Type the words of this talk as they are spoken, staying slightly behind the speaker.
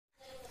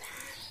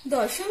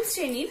দশম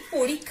শ্রেণীর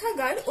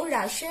পরীক্ষাগার ও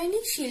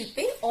রাসায়নিক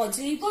শিল্পে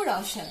অজৈব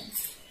রসায়ন।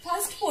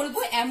 ফার্স্ট পড়ব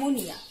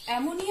অ্যামোনিয়া।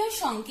 অ্যামোনিয়ার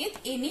সংকেত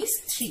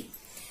NH3।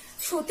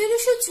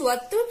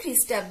 1774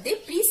 খ্রিস্টাব্দে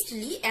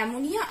প্রিস্টলি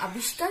অ্যামোনিয়া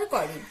আবিষ্কার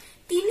করেন।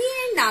 তিনি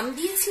এর নাম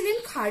দিয়েছিলেন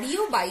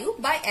ক্ষারীয় বায়ু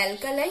বা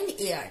অ্যালকালাইন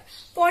এয়ার।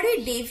 পরে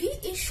ডেভি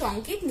এর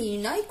সংকেত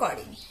নির্ণয়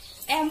করেন।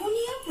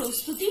 অ্যামোনিয়া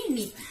প্রস্তুতির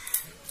নীতি।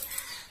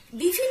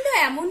 বিভিন্ন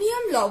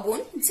অ্যামোনিয়াম লবণ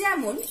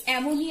যেমন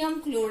অ্যামোনিয়াম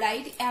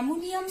ক্লোরাইড,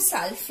 অ্যামোনিয়াম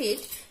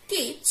সালফেট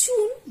কে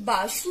চুন বা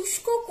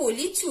শুষ্ক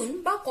কলি চুন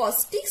বা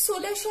কস্টিক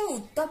সোডা সহ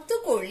উত্তপ্ত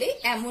করলে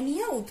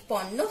অ্যামোনিয়া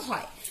উৎপন্ন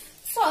হয়।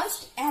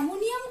 ফার্স্ট,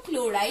 অ্যামোনিয়াম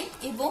ক্লোরাইড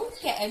এবং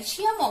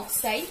ক্যালসিয়াম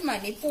অক্সাইড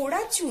মানে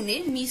পোড়া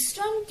চুনের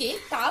মিশ্রণকে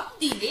তাপ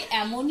দিলে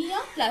অ্যামোনিয়া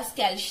প্লাস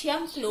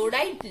ক্যালসিয়াম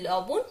ক্লোরাইড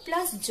লবণ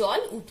প্লাস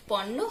জল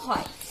উৎপন্ন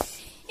হয়।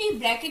 এই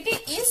ব্র্যাকেটে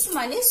S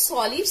মানে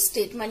সলিড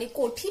স্টেট মানে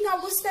কঠিন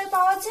অবস্থায়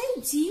পাওয়া যায়,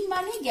 G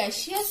মানে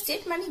গ্যাসীয়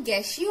স্টেট মানে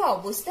গ্যাসীয়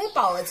অবস্থায়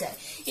পাওয়া যায়।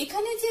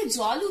 এখানে যে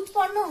জল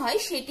উৎপন্ন হয়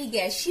সেটি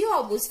গ্যাসীয়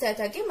অবস্থায়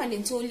থাকে মানে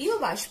জলীয়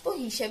বাষ্প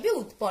হিসেবে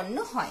উৎপন্ন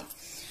হয়।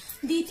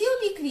 দ্বিতীয়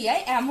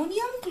বিক্রিয়ায়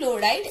অ্যামোনিয়াম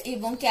ক্লোরাইড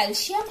এবং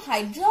ক্যালসিয়াম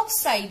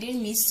হাইড্রোক্সাইডের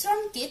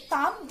মিশ্রণকে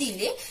তাপ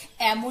দিলে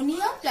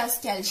অ্যামোনিয়া প্লাস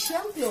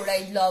ক্যালসিয়াম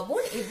ক্লোরাইড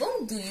লবণ এবং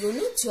 2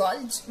 অণু জল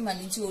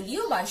মানে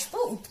জলীয় বাষ্প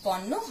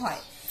উৎপন্ন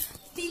হয়।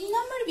 3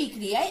 নম্বর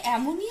বিক্রিয়ায়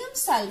ammonium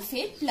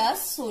sulphate plus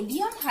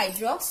sodium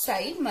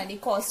hydroxide মানে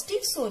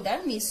কস্টিক সোডার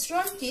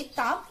মিশ্রণকে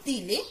তাপ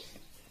দিলে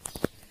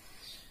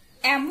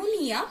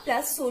অ্যামোনিয়া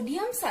প্লাস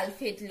সোডিয়াম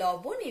সালফেট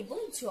লবণ এবং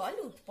জল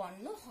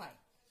উৎপন্ন হয়।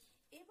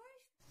 এবার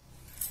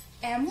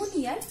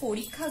অ্যামোনিয়ার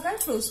পরীক্ষাগার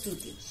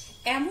প্রস্তুতি।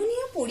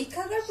 অ্যামোনিয়া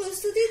পরীক্ষাগার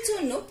প্রস্তুতির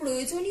জন্য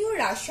প্রয়োজনীয়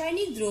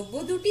রাসায়নিক দ্রব্য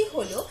দুটি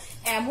হল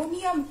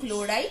অ্যামোনিয়াম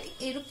ক্লোরাইড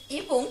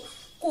এবং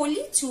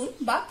কলি চুন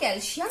বা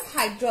ক্যালসিয়াম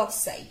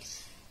হাইড্রোক্সাইড।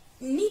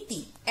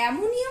 নীতি: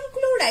 অ্যামোনিয়াম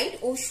ক্লোরাইড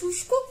ও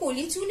শুষ্ক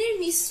কলি চুনের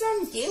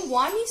মিশ্রণকে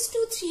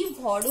 1:3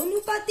 ভর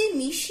অনুপাতে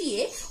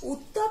মিশিয়ে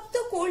উত্তপ্ত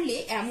করলে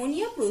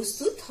অ্যামোনিয়া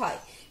প্রস্তুত হয়।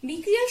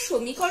 বিক্রিয়ার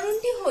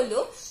সমীকরণটি হল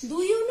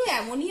 2 অণু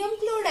ammonium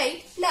chloride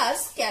plus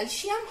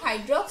calcium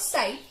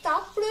hydroxide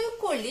তাপ প্রয়োগ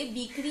করলে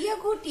বিক্রিয়া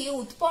ঘটিয়ে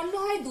উৎপন্ন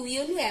হয় 2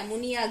 অণু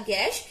অ্যামোনিয়া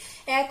গ্যাস,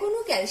 1 অণু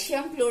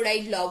ক্যালসিয়াম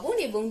ক্লোরাইড লবণ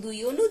এবং 2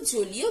 অণু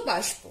জলীয়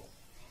বাষ্প।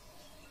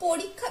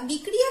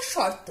 বিক্রিয়ার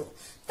শর্ত: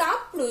 তাপ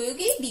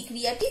প্রয়োগে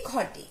বিক্রিয়াটি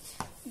ঘটে।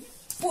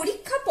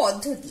 পরীক্ষা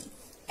পদ্ধতি: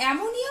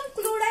 অ্যামোনিয়াম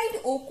ক্লোরাইড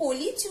ও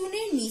কলি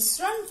চুনের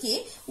মিশ্রণকে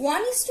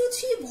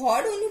 1:3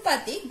 ভর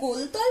অনুপাতে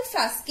গোলতল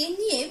ফ্লাস্কে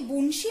নিয়ে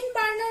বুনসেন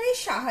বার্নারের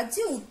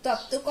সাহায্যে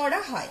উত্তপ্ত করা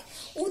হয়।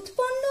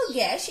 উৎপন্ন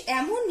গ্যাস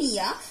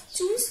অ্যামোনিয়া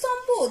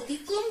চুনস্তম্ভ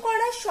অতিক্রম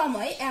করার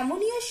সময়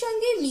অ্যামোনিয়ার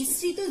সঙ্গে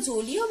মিশ্রিত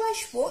জলীয়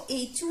বাষ্প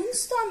এই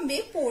চুনস্তম্ভে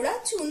পোড়া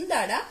চুন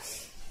দ্বারা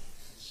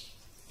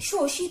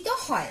শোষিত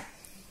হয়।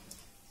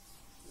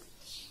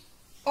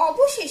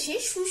 অবশেষে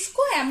শুষ্ক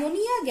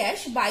অ্যামোনিয়া গ্যাস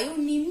বায়ুর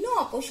নিম্ন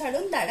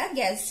অপসারণ দ্বারা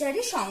গ্যাস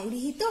জারে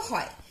সংগৃহীত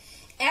হয়।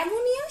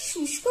 অ্যামোনিয়া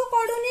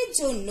শুষ্ককরণের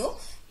জন্য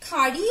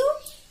ক্ষারীয়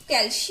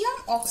ক্যালসিয়াম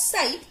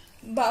অক্সাইড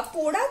বা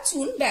পোড়া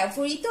চুন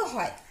ব্যবহৃত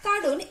হয়,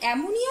 কারণ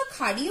অ্যামোনিয়া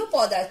ক্ষারীয়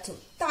পদার্থ,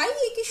 তাই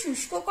একে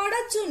শুষ্ক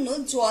করার জন্য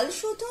জল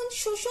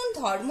শোষণ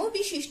ধর্ম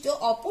বিশিষ্ট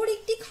অপর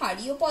একটি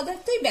ক্ষারীয়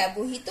পদার্থই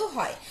ব্যবহৃত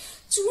হয়।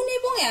 চুন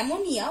এবং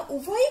অ্যামোনিয়া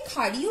উভয়ই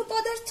ক্ষারীয়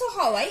পদার্থ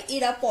হওয়ায়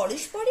এরা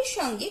পরস্পরের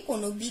সঙ্গে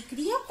কোনো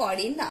বিক্রিয়া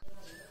করে না।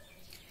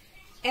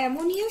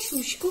 অ্যামোনিয়া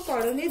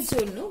শুষ্ককরণের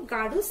জন্য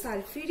গাঢ়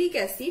সালফিউরিক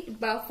অ্যাসিড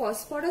বা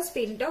ফসফরাস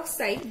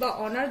পেন্টক্সাইড বা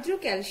অনার্দ্র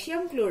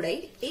ক্যালসিয়াম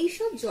ক্লোরাইড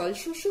এইসব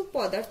জলশোষক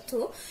পদার্থ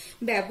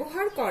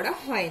ব্যবহার করা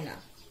হয় না,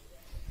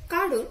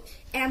 কারণ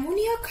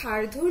অ্যামোনিয়া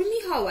ক্ষারধর্মী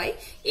হওয়ায়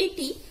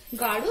এটি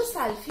গাঢ়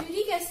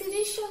সালফিউরিক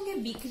অ্যাসিডের সঙ্গে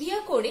বিক্রিয়া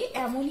করে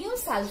অ্যামোনিয়াম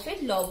সালফেট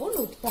লবণ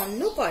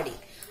উৎপন্ন করে।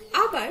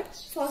 আবার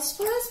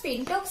ফসফরাস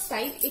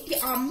পেন্টক্সাইড এটি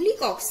আম্লিক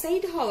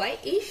অক্সাইড হওয়ায়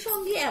এর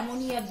সঙ্গে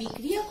অ্যামোনিয়া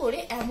বিক্রিয়া করে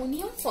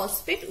অ্যামোনিয়াম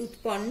ফসফেট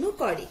উৎপন্ন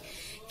করে।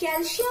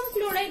 ক্যালসিয়াম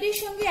ক্লোরাইডের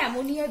সঙ্গে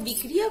অ্যামোনিয়া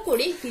বিক্রিয়া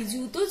করে একটি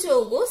যৌগ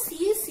যৌগ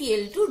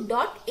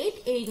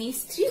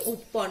CaCl2.8NH3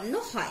 উৎপন্ন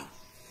হয়।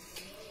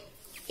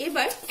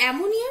 এবার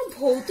অ্যামোনিয়ার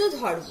ভৌত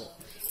ধর্ম।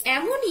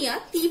 অ্যামোনিয়া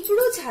তীব্র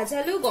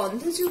ঝাঁঝালো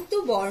গন্ধযুক্ত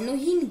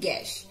বর্ণহীন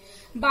গ্যাস।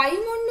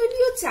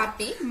 বায়ুমণ্ডলীয়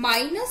চাপে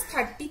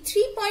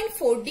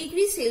 -33.4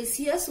 ডিগ্রি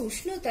সেলসিয়াস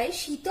উষ্ণতায়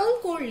শীতল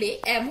করলে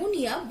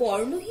অ্যামোনিয়া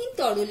বর্ণহীন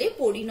তরলে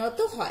পরিণত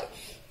হয়।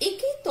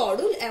 একে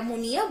তরল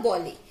অ্যামোনিয়া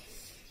বলে।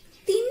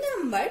 3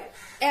 নম্বর,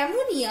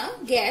 অ্যামোনিয়া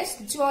গ্যাস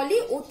জলে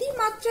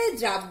অতিমাত্রায়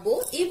দ্রাব্য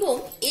এবং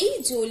এই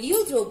জলীয়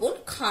দ্রবণ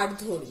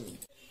ক্ষারধর্মী।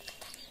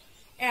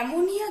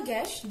 অ্যামোনিয়া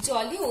গ্যাস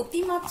জলে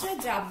অতিমাত্রায়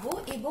দ্রাব্য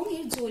এবং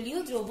এর জলীয়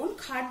দ্রবণ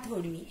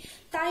ক্ষারধর্মী,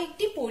 তা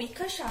একটি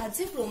পরীক্ষার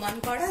সাহায্যে প্রমাণ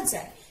করা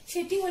যায়।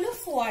 সেটি হলো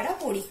ফোয়ারা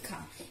পরীক্ষা।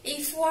 এই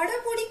ফোয়ারা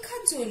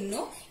পরীক্ষার জন্য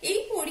এই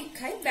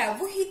পরীক্ষায়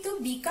ব্যবহৃত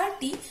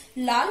বিকারটি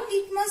লাল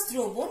লিটমাস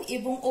দ্রবণ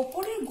এবং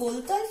ওপরের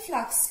গোলতল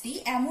ফ্লাস্কটি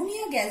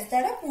অ্যামোনিয়া গ্যাস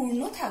দ্বারা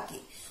পূর্ণ থাকে।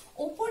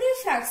 ওপরের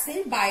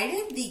ফ্লাস্কের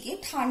বাইরের দিকে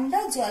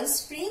ঠান্ডা জল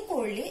স্প্রে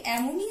করলে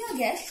অ্যামোনিয়া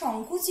গ্যাস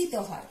সংকুচিত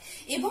হয়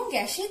এবং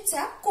গ্যাসের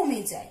চাপ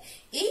কমে যায়।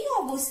 এই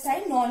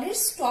অবস্থায় নলের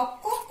স্টপ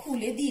কক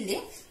খুলে দিলে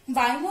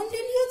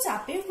বায়ুমণ্ডলীয়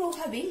চাপের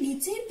প্রভাবে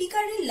নিচের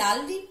বিকারের লাল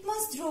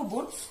লিটমাস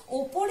দ্রবণ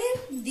ওপরের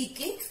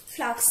দিকে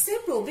ফ্লাক্সে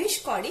প্রবেশ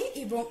করে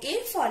এবং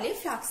এর ফলে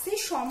ফ্লাক্সের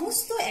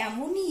সমস্ত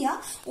অ্যামোনিয়া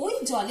ওই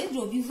জলে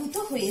দ্রবীভূত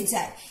হয়ে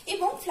যায়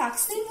এবং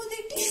ফ্লাক্সের মধ্যে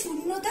একটি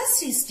শূন্যতার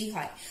সৃষ্টি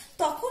হয়।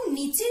 তখন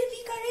নিচের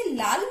বিকারের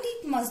লাল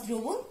লিটমাস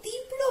দ্রবণ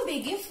তীব্র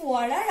বেগে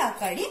ফোয়ারার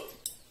আকারে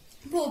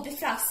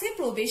ফ্লাক্সে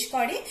প্রবেশ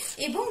করে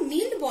এবং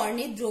নীল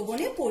বর্ণের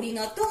দ্রবণে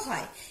পরিণত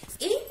হয়।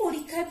 এই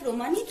পরীক্ষায়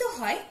প্রমাণিত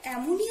হয়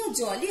অ্যামোনিয়া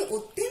জলে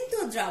অত্যন্ত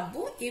দ্রাব্য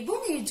এবং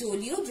এর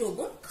জলীয়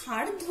দ্রবণ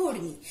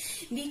ক্ষারধর্মী।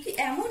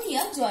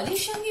 অ্যামোনিয়া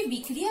জলের সঙ্গে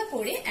বিক্রিয়া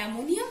করে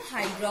অ্যামোনিয়াম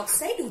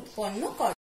হাইড্রোক্সাইড উৎপন্ন করে।